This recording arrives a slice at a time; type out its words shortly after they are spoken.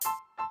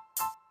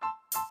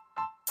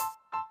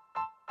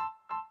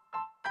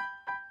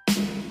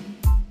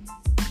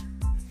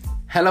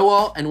Hello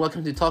all and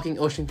welcome to Talking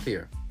Ocean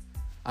Clear.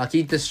 I'll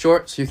keep this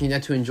short so you can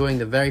get to enjoying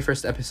the very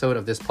first episode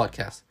of this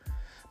podcast.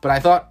 But I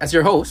thought, as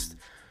your host,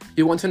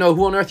 you want to know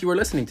who on earth you were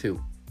listening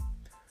to.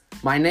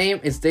 My name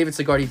is David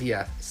Segardi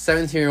Diaz,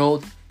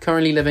 17-year-old,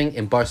 currently living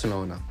in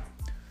Barcelona.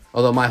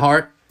 Although my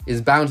heart is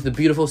bound to the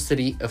beautiful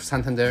city of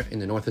Santander in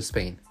the north of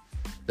Spain,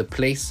 the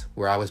place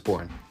where I was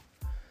born.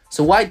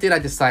 So why did I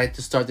decide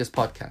to start this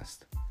podcast?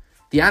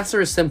 The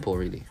answer is simple,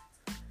 really.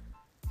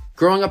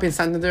 Growing up in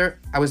Santander,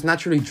 I was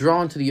naturally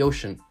drawn to the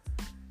ocean,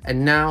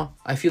 and now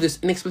I feel this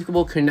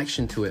inexplicable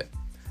connection to it,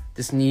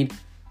 this need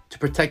to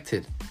protect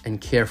it and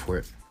care for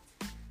it.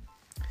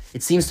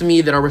 It seems to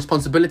me that our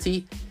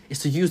responsibility is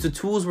to use the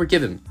tools we're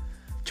given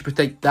to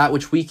protect that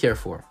which we care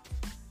for.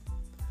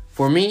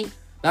 For me,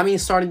 that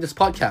means starting this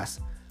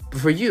podcast,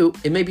 but for you,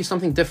 it may be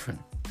something different.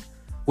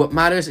 What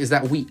matters is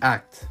that we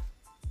act.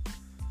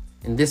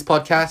 In this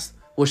podcast,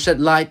 we'll shed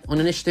light on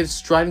initiatives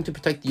striving to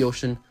protect the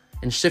ocean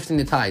and shifting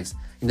the tides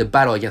in the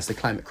battle against the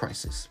climate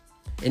crisis.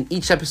 In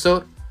each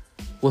episode,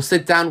 we'll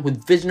sit down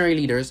with visionary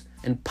leaders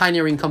and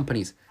pioneering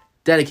companies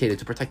dedicated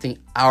to protecting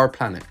our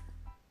planet.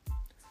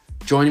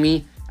 Join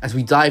me as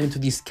we dive into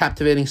these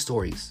captivating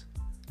stories.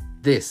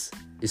 This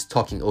is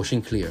Talking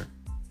Ocean Clear.